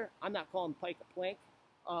right there. I'm not calling pike a plank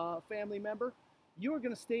family member. You are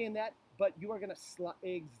going to stay in that, but you are going to slide.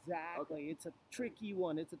 Exactly. Okay. It's a tricky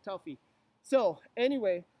one. It's a toughie. So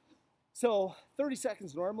anyway, so 30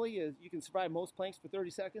 seconds normally is you can survive most planks for 30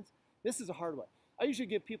 seconds. This is a hard one. I usually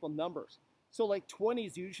give people numbers. So like 20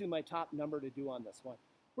 is usually my top number to do on this one.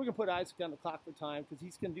 We're going to put Isaac on the clock for time because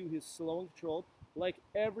he's going to do his slow and controlled. Like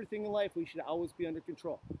everything in life, we should always be under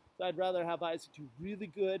control. So I'd rather have Isaac do really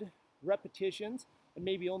good repetitions and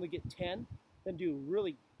maybe only get 10 than do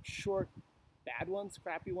really short, bad ones,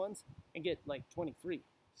 crappy ones, and get like 23.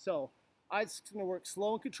 So Isaac's going to work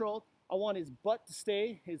slow and controlled. I want his butt to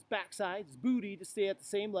stay, his backside, his booty to stay at the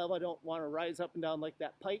same level. I don't want to rise up and down like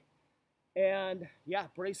that pike. And yeah,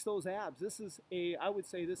 brace those abs. This is I would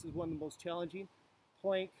say this is one of the most challenging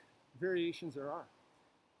plank variations there are.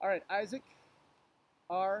 All right, Isaac,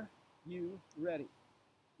 are you ready?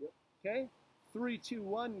 Yep. Okay, 3, 2,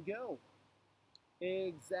 1, go.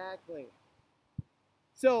 Exactly.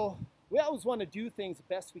 So we always want to do things the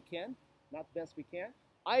best we can, not the best we can.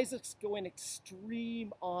 Isaac's going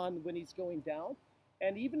extreme on when he's going down.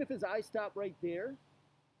 And even if his eyes stop right there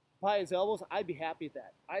by his elbows, I'd be happy at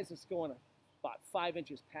that. Isaac's going about 5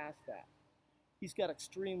 inches past that. He's got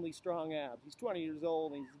extremely strong abs. He's 20 years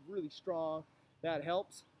old and he's really strong. That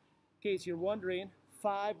helps. In case you're wondering,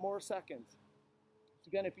 5 more seconds. So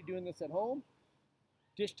again, if you're doing this at home,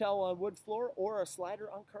 dish towel on wood floor or a slider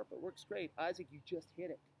on carpet works great. Isaac, you just hit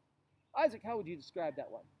it. Isaac, how would you describe that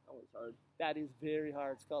one? That was hard. That is very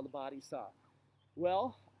hard. It's called a body saw.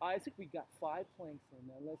 Well, Isaac, we got 5 planks in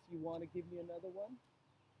there. Unless you want to give me another one.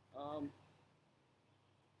 I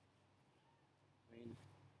mean,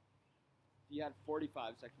 if you had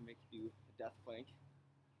 45, so I can make you do a death plank.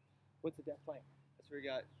 What's a death plank? That's where you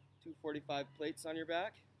got 2 45 plates on your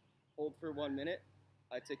back. Hold for 1 minute.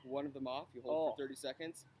 I take one of them off. You hold for 30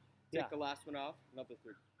 seconds. Take the last one off. Another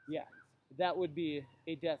 30. Yeah, that would be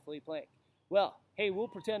a deathly plank. Well, hey, we'll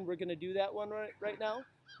pretend we're going to do that one right now.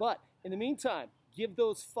 But in the meantime, give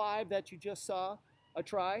those 5 that you just saw a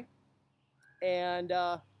try. And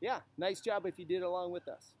yeah, nice job if you did along with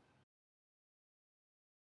us.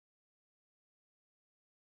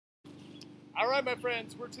 All right, my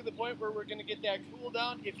friends, we're to the point where we're going to get that cool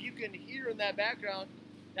down. If you can hear in that background,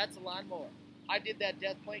 that's a lawnmower. I did that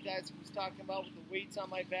death plank Isaac was talking about with the weights on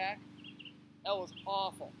my back. That was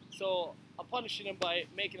awful. So I'm punishing him by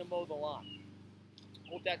making him mow the lawn.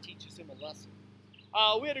 Hope that teaches him a lesson.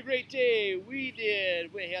 We had a great day. We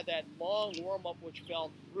had that long warm-up, which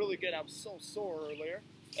felt really good. I was so sore earlier,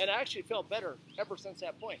 and I actually felt better ever since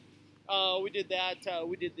that point. We did that.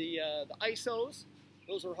 We did the ISOs.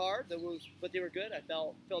 Those were hard, but they were good. I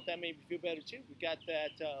felt that made me feel better too. We got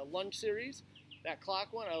that lunge series, that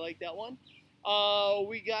clock one. I like that one.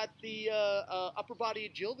 We got the upper body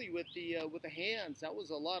agility with the hands. That was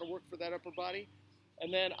a lot of work for that upper body.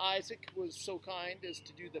 And then Isaac was so kind as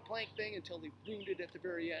to do the plank thing until he ruined it at the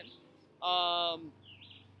very end.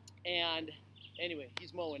 And anyway,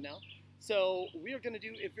 he's mowing now. So we are going to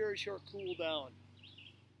do a very short cool down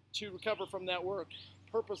to recover from that work.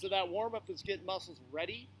 Purpose of that warm-up is get muscles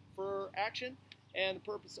ready for action, and the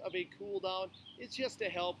purpose of a cool down is just to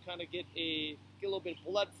help kind of get a little bit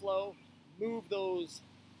of blood flow, move those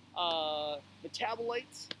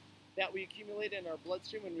metabolites that we accumulate in our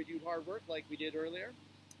bloodstream when we do hard work like we did earlier.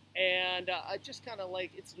 And I just kind of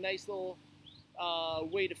like, it's a nice little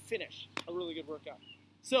way to finish a really good workout.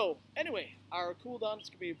 So anyway, our cool down is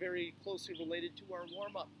going to be very closely related to our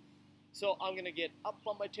warm-up. So I'm going to get up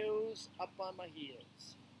on my toes, up on my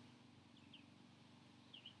heels.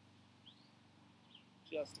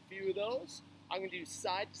 Just a few of those. I'm going to do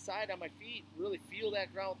side to side on my feet, really feel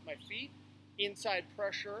that ground with my feet. Inside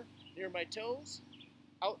pressure near my toes,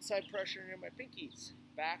 outside pressure near my pinkies.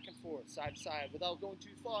 Back and forth, side to side, without going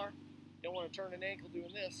too far. Don't want to turn an ankle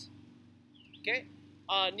doing this. Okay,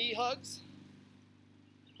 knee hugs.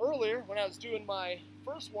 Earlier, when I was doing my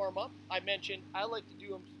first warm-up, I mentioned I like to do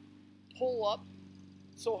them pull up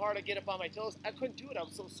so hard I get up on my toes. I couldn't do it, I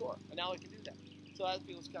was so sore, and now I can do that. So that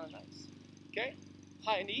feels kind of nice. Okay,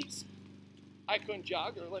 high knees. I couldn't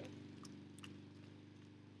jog earlier.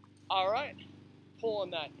 All right,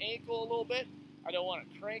 pulling that ankle a little bit. I don't want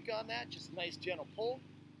to crank on that, just a nice gentle pull.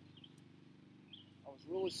 I was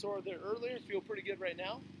really sore there earlier, feel pretty good right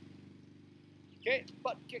now. Okay,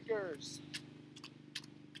 butt kickers.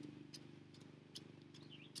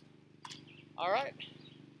 All right,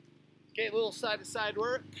 okay, a little side-to-side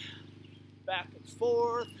work, back and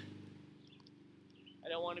forth. I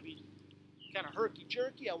don't want to be kind of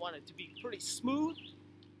herky-jerky, I want it to be pretty smooth.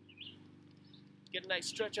 Get a nice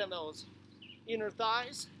stretch on those inner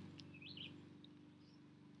thighs.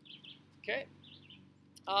 Okay.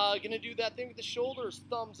 Gonna do that thing with the shoulders.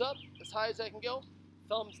 Thumbs up as high as I can go.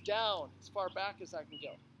 Thumbs down as far back as I can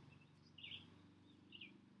go.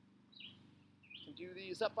 Can do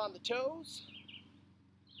these up on the toes.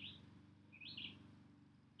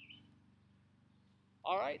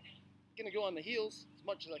 All right. Gonna go on the heels as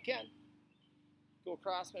much as I can. Go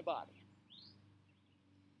across my body.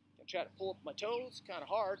 Gonna try to pull up my toes, kind of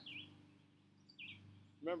hard.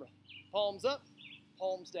 Remember, palms up,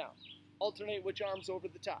 palms down. Alternate which arm's over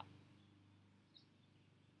the top.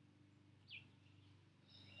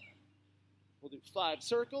 We'll do 5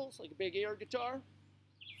 circles like a big air guitar,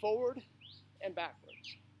 forward and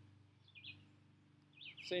backwards.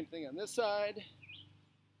 Same thing on this side.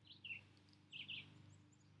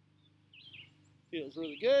 Feels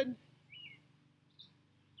really good.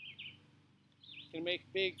 Gonna make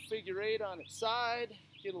a big figure 8 on its side.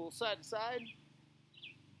 Get a little side to side.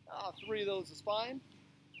 3 of those is fine.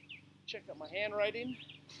 Check out my handwriting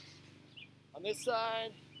on this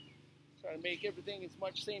side. Try to make everything as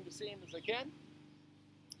much same as I can.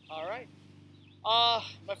 All right.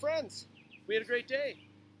 My friends, we had a great day.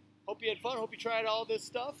 Hope you had fun. Hope you tried all this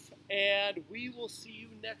stuff. And we will see you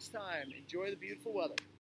next time. Enjoy the beautiful weather.